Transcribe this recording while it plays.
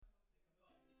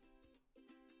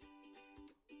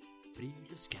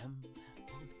Friluftscamp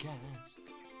podcast.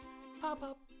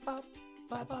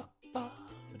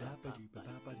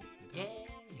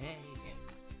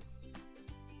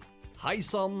 Hei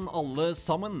sann alle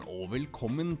sammen, og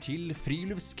velkommen til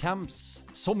Friluftscamps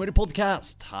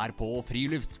sommerpodcast her på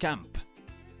Friluftscamp.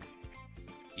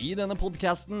 I denne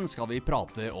podcasten skal vi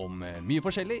prate om mye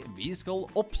forskjellig. Vi skal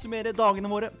oppsummere dagene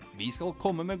våre, vi skal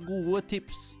komme med gode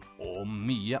tips og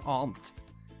mye annet.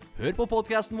 Hør på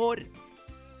podcasten vår.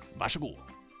 Vær så god.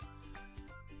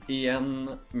 Igjen,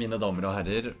 mine damer og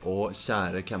herrer, og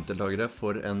kjære campdeltagere,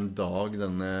 for en dag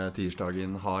denne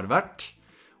tirsdagen har vært.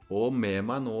 Og med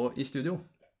meg nå i studio,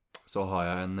 så har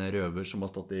jeg en røver som har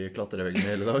stått i klatreveggen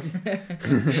hele dag.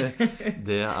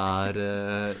 Det er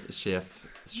sjef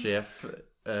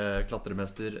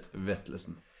klatremester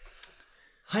Vetlesen.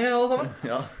 Hei alle sammen.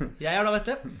 Ja. Jeg er da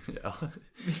Vetle. Ja.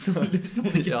 Hvis noen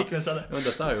ikke fikk med seg det. Men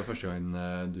dette er jo første gang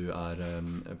du er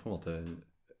på en måte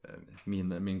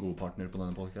min gode partner på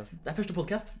denne podcasten. Det er første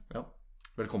podcast. Ja.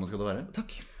 Velkommen skal du være.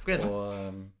 Takk. Gleder meg.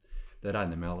 Og det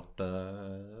regner med at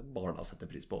barna setter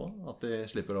pris på, at de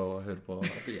slipper å høre på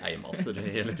at jeg maser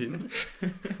hele tiden.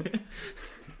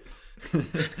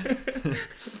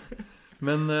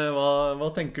 Men hva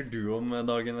tenker du om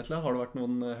dagen, Vetle? Har det vært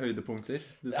noen høydepunkter?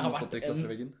 Du som har stått i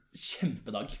klatreveggen?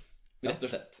 Kjempedag, rett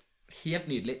og slett. Helt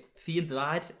nydelig. Fint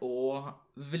vær og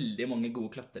veldig mange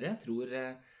gode klatrere. Jeg tror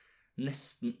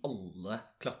nesten alle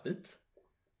klatret.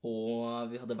 Og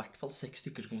vi hadde i hvert fall 6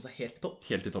 stykker som kom seg helt til topp.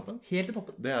 Helt i toppen? Helt i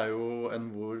toppen. Det er jo en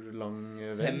hvor lang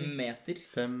vegg? 5 meter.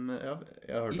 5, ja.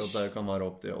 Jeg har hørt at det kan være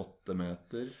opp til 8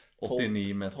 meter.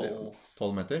 89 meter.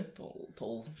 12 meter.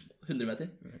 100 meter.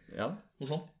 Ja. Noe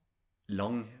sånt.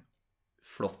 Lang,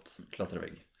 flott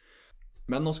klatrevegg.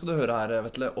 Men nå skal du høre her,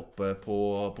 Vetle, oppe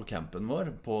på campen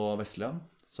vår på Vestlia,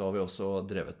 så har vi også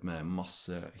drevet med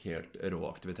masse helt rå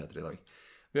aktiviteter i dag.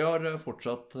 Vi har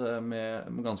fortsatt med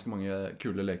ganske mange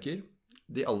kule leker.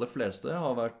 De aller fleste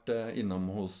har vært innom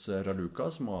hos Raluca,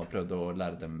 som har prøvd å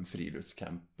lære dem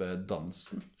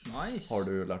friluftscamp-dansen. Nice. Har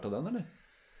du lært av den, eller?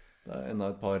 Det er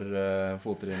enda et par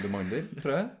fottrinn du mangler,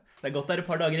 tror jeg. Det er godt det er et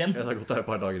par dager igjen. Ja, det er godt det er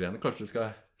et par dager igjen. Kanskje du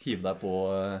skal hive deg på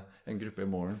en gruppe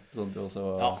i morgen, sånn at du også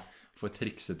får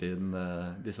trikset inn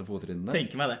disse fottrinnene.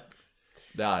 Tenker meg det.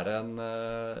 Det er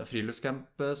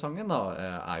friluftscamp-sangen da,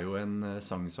 er jo en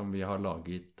sang som vi har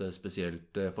laget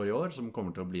spesielt for i år, som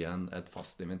kommer til å bli et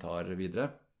fast inventar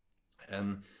videre.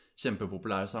 En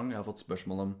kjempepopulær sang. Jeg har fått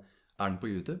spørsmål om, er den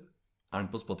på YouTube? Er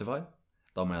den på Spotify?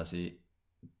 Da må jeg si,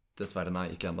 dessverre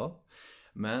nei, ikke enda.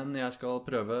 Men jeg skal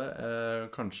prøve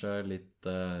kanskje litt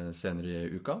senere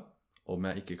i uka, om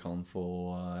jeg ikke kan få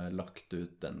lagt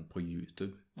ut den på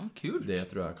YouTube. Kult. Det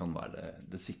tror jeg kan være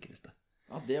det sikreste.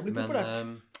 Ja, det blir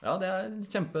populært. Ja, det er en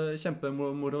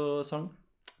kjempemoro sang.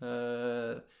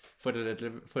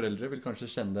 Foreldre vil kanskje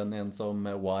kjenne den igjen som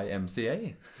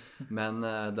YMCA, men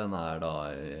den er da,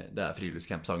 det er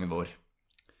friluftscamp-sangen vår.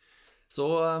 Så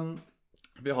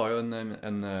vi har jo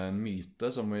en myte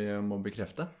som vi må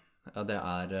bekrefte. Ja, det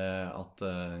er at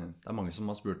det er mange som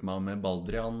har spurt meg om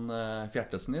Baldrian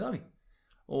Fjertesen i dag.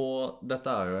 Og dette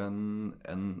er jo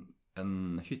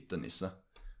en hyttenisse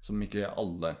som ikke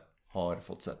alle har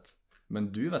fått sett. Men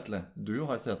du, Vetle, du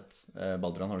har sett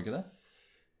Baldrian, har du ikke det?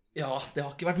 Ja, det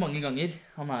har ikke vært mange ganger.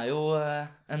 Han er jo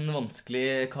en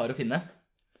vanskelig kar å finne.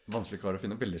 Vanskelig kar å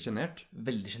finne, veldig genert.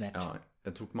 Veldig genert. Ja,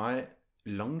 det tok meg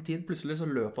lang tid. Plutselig så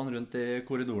løp han rundt i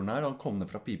korridoren her. Han kom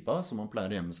ned fra pipa, som han pleier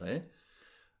å gjemme seg i.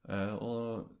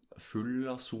 Og full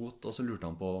av sot, og så lurte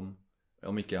han på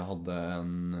om ikke jeg hadde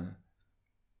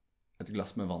et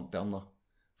glass med vann til han da.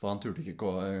 For han turte ikke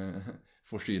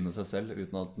forsyne seg selv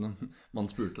uten at man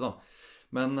spurte da.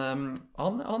 Men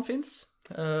han finnes.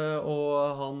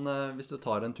 Og hvis du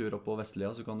tar en tur opp på Vestlia,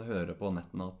 så kan du høre på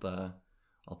netten at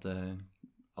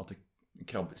det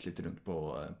krabbes litt rundt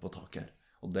på taket her.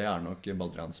 Og det er nok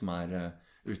Baldrian som er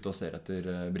ute og ser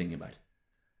etter bringebær.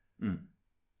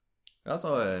 Ja,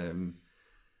 så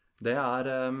det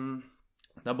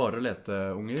er bare å lete,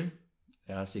 unger.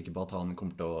 Jeg er sikker på at han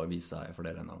kommer til å vise seg for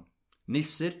dere nå.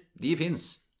 Nisser, de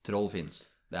finnes. Troll finnes.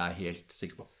 Det er jeg helt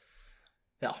sikker på.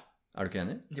 Ja. Er du ikke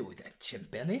enig? Jo, jeg er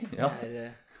kjempeenig. Ja.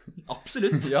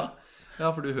 Absolutt. Ja,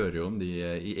 for du hører jo om de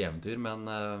i eventyr, men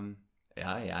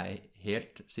jeg er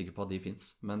helt sikker på at de finnes.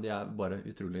 Men de er bare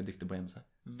utrolig dyktige på å gjemme seg.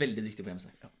 Veldig dyktige på å gjemme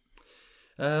seg, ja.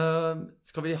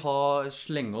 Skal vi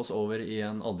slenge oss over i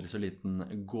en aldri så liten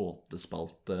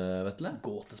gåtespalte, Vetle?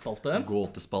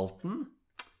 Gåtespalten?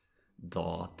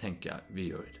 Da tenker jeg vi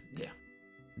gjør det.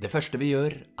 Det første vi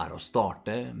gjør er å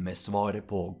starte med svaret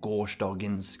på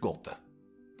gårsdagens gåte.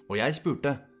 Og jeg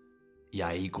spurte,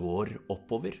 jeg går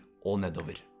oppover og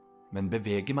nedover, men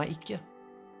beveger meg ikke.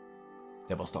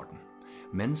 Det var starten.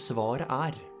 Men svaret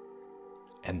er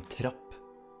en trapp.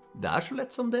 Det er så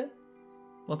lett som det.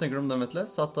 Hva tenker du om den, Vetle?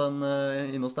 Satt den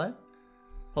inne hos deg?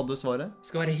 Hadde du svaret?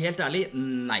 Skal være helt ærlig,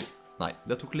 nei. Nei,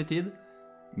 det tok litt tid,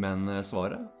 men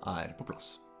svaret er på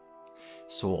plass.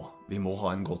 Så vi må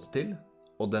ha en gåte til,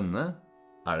 og denne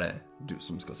er det du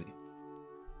som skal si.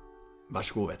 Vær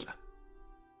så god, Vetle.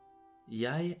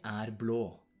 Jeg er blå.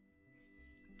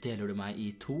 Deler du meg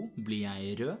i 2, blir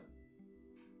jeg rød.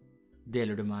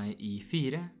 Deler du meg i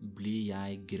 4, blir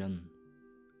jeg grønn.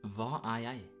 Hva er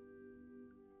jeg?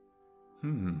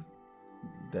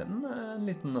 Den er en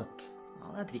liten nøtt.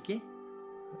 Ja, det er tricky.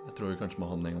 Jeg tror vi kanskje må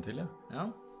ha den en gang til, ja. Ja.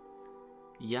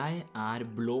 Jeg er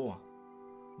blå.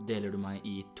 Deler du meg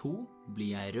i 2,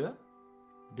 blir jeg rød.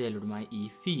 Deler du meg i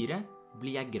 4,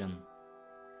 blir jeg grønn.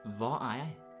 Hva er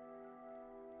jeg?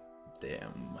 Det er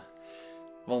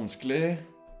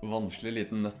vanskelig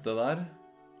liten nøtt det der.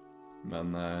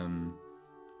 Men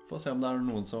få se om det er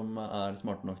noen som er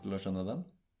smarte nok til å skjønne den.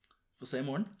 Få se i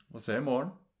morgen. Få se i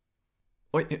morgen.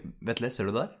 Oi, Vetle, ser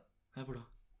du der? Ja, hvor da?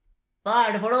 Hva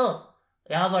er det for noe?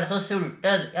 Jeg er bare så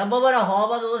sulten. Jeg må bare ha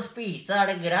meg noe å spise, er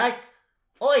det greit?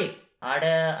 Oi, er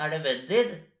det vennen din?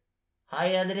 Hei,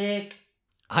 Henrik.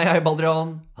 Hei,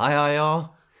 Baldrian. Hei, ja.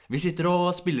 Vi sitter og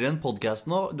spiller en podcast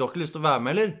nå. Du har ikke lyst til å være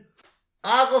med, eller?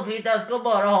 Ja, gå fint, jeg skal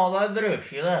bare ha meg en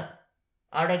brødskive.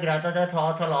 Er det greit at jeg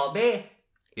tar salami?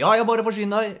 Ja, jeg bare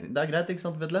forsyn deg. Det er greit, ikke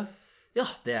sant, Vetle? Ja,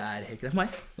 det er helt greit for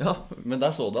meg. Ja, men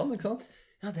der så du han, ikke sant?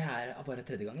 Ja, det er bare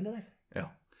 3. gangen det der. Ja.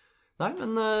 Nei,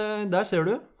 men der ser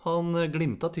du. Han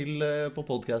glimta til på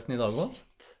podcasten i dag også.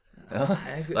 Ja,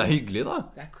 det er hyggelig da.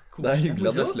 Det er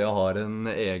hyggelig at Vesle har en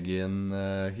egen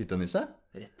hyttenisse.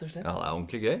 Rett og slett. Ja, det er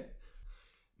ordentlig gøy.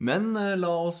 Men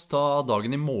la oss ta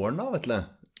dagen i morgen da, Vetle.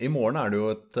 I morgen er det jo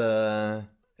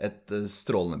et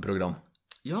strålende program.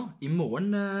 Ja, i morgen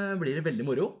blir det veldig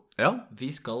moro. Ja. Vi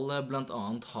skal blant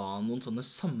annet ha noen sånne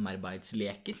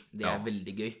samarbeidsleker. Det er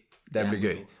veldig gøy. Det blir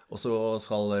gøy. Og så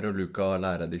skal Roluka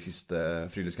lære de siste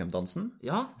friluftscampdansen.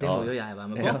 Ja, det må jo jeg være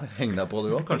med på. Ja, heng deg på du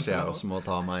også. Kanskje jeg også må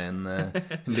ta meg en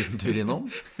liten tur innom.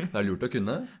 Det er lurt å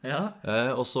kunne. Ja.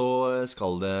 Og så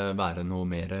skal det være noe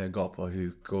mer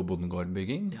gapahuk og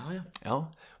bondegårdbygging. Ja.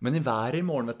 Men i været i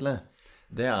morgen, Vetle,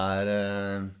 det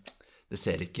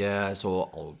ser ikke så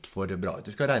alt for bra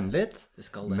ut. Det skal regne litt, Det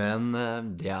skal det. men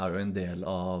det er jo en del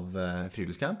av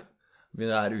friluftscamp. Vi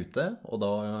er ute, og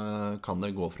da kan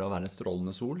det gå fra å være en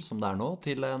strålende sol, som det er nå,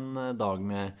 til en dag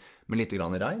med litt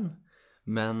grann regn.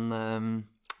 Men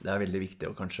det er veldig viktig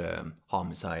å kanskje ha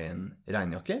med seg en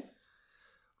regnjakke.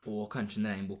 Og kanskje en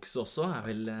regnbukse også er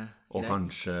vel greit. Og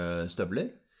kanskje støvler.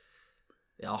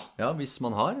 Ja. Ja, hvis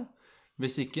man har.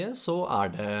 Hvis ikke, så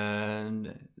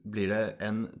blir det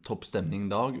en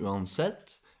toppstemning dag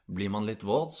uansett. Blir man litt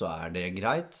våt, så er det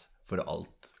greit, for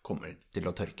alt kommer til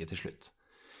å tørke til slutt.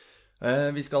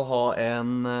 Vi skal ha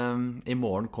i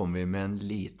morgen kommer vi med en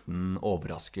liten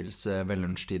overraskelse ved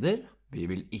lunsjtider. Vi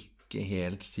vil ikke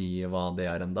helt si hva det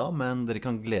er enda, men dere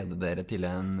kan glede dere til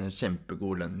en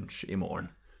kjempegod lunsj i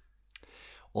morgen.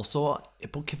 Og så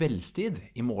på kveldstid,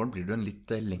 i morgen blir det en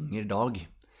litt lengre dag.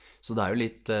 Så det er jo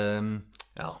litt,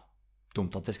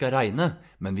 dumt at det skal regne,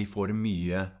 men vi får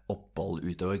mye opphold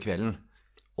utover kvelden.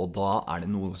 Og da er det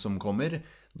noe som kommer.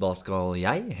 Da skal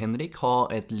jeg, Henrik, ha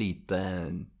et lite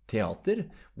teater,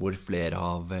 hvor flere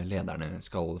av lederne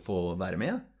skal få være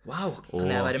med. Wow, kan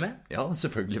jeg være med? Ja,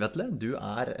 selvfølgelig, Vetle. Du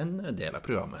er en del av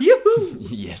programmet. Juhu!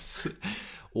 Yes!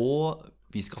 Og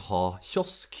vi skal ha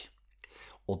kiosk.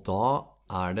 Og da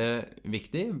er det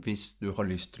viktig, hvis du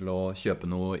har lyst til å kjøpe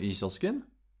noe i kiosken,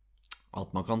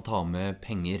 at man kan ta med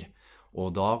penger.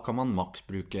 Og da kan man maks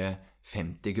bruke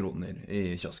 50 kroner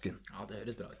i kiosken. Ja, det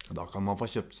høres bra ut. Da kan man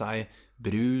få kjøpt seg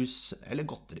brus eller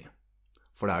godteri.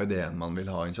 For det er jo det man vil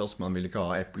ha i en kiosk. Man vil ikke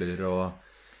ha epler og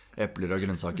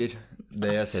grønnsaker.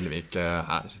 Det selger vi ikke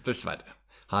her, dessverre.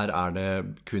 Her er det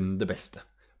kun det beste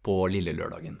på lille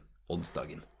lørdagen,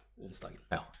 onsdagen.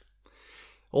 Ja.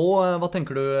 Og hva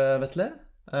tenker du, Vetle?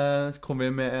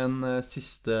 Kommer vi med en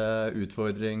siste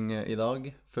utfordring i dag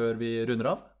før vi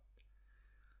runder av?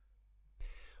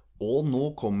 Og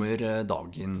nå kommer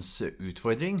dagens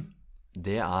utfordring.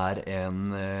 Det er en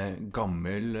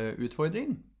gammel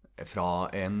utfordring fra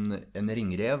en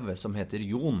ringrev som heter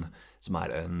Jon, som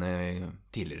er en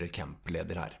tidligere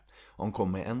campleder her. Han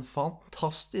kom med en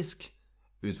fantastisk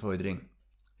utfordring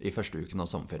i første uken av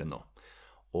sommerferien nå.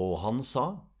 Og han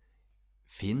sa,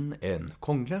 finn en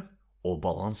kongle og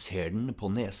balanser den på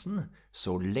nesen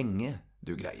så lenge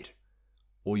du greier.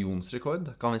 Og Jons rekord,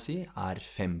 kan vi si, er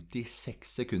 56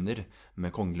 sekunder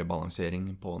med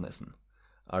konglebalansering på nesen.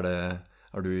 Er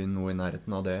du noe i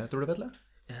nærheten av det, tror du, Vetle?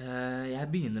 Jeg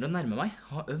begynner å nærme meg.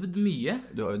 Har øvd mye.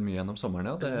 Du har øvd mye gjennom sommeren,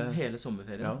 ja. Hele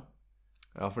sommerferien.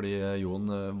 Ja, fordi Jon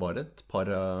var et par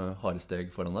harde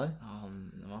steg foran deg. Ja, han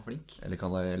var flink. Eller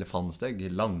kan det elefantsteg,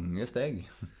 lange steg.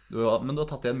 Men du har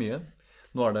tatt igjen mye.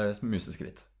 Nå er det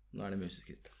museskritt.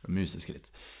 Museskritt.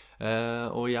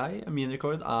 Og min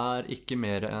rekord er ikke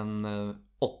mer enn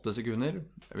 8 sekunder.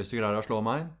 Hvis du greier å slå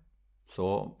meg, så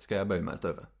skal jeg bøye meg i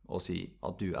støvet og si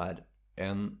at du er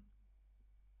en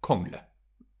kongle.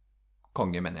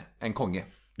 Konge, mener jeg. En konge.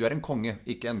 Du er en konge,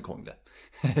 ikke en kongle.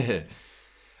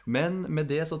 Men med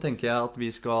det så tenker jeg at vi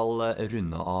skal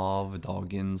runde av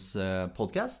dagens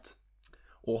podcast.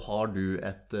 Og har du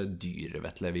et dyr,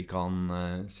 Vetle, vi kan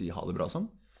si ha det bra som?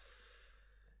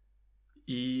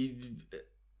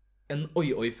 En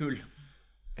oi-oi-fugl.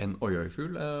 En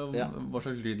oi-oi-fugl? Hva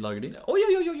slags lyd lager de?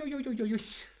 Oi-oi-oi-oi-oi-oi-oi.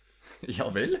 Ja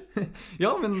vel.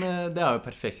 Ja, men det er jo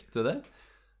perfekt det.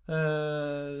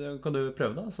 Kan du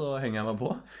prøve da, så henger jeg meg på.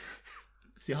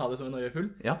 Si ha det som en oi-oi-fugl?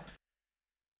 Ja.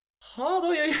 Ha det,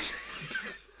 oi-oi.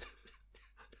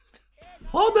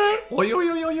 Ha det!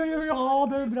 Oi-oi-oi-oi-oi, ha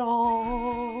det bra.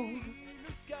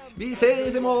 Vi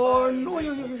ses i morgen.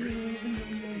 Oi-oi-oi.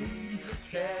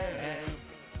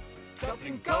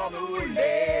 Klatring, kano,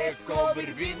 lek over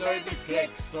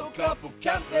vindhøydeskrekk, så klapp på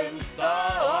campen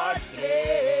startstrek.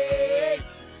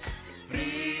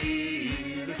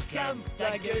 Friluftscamp, det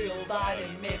er gøy å være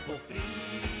med på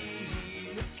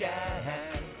friluftscamp.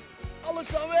 Alle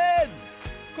sammen,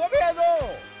 kom igjen nå!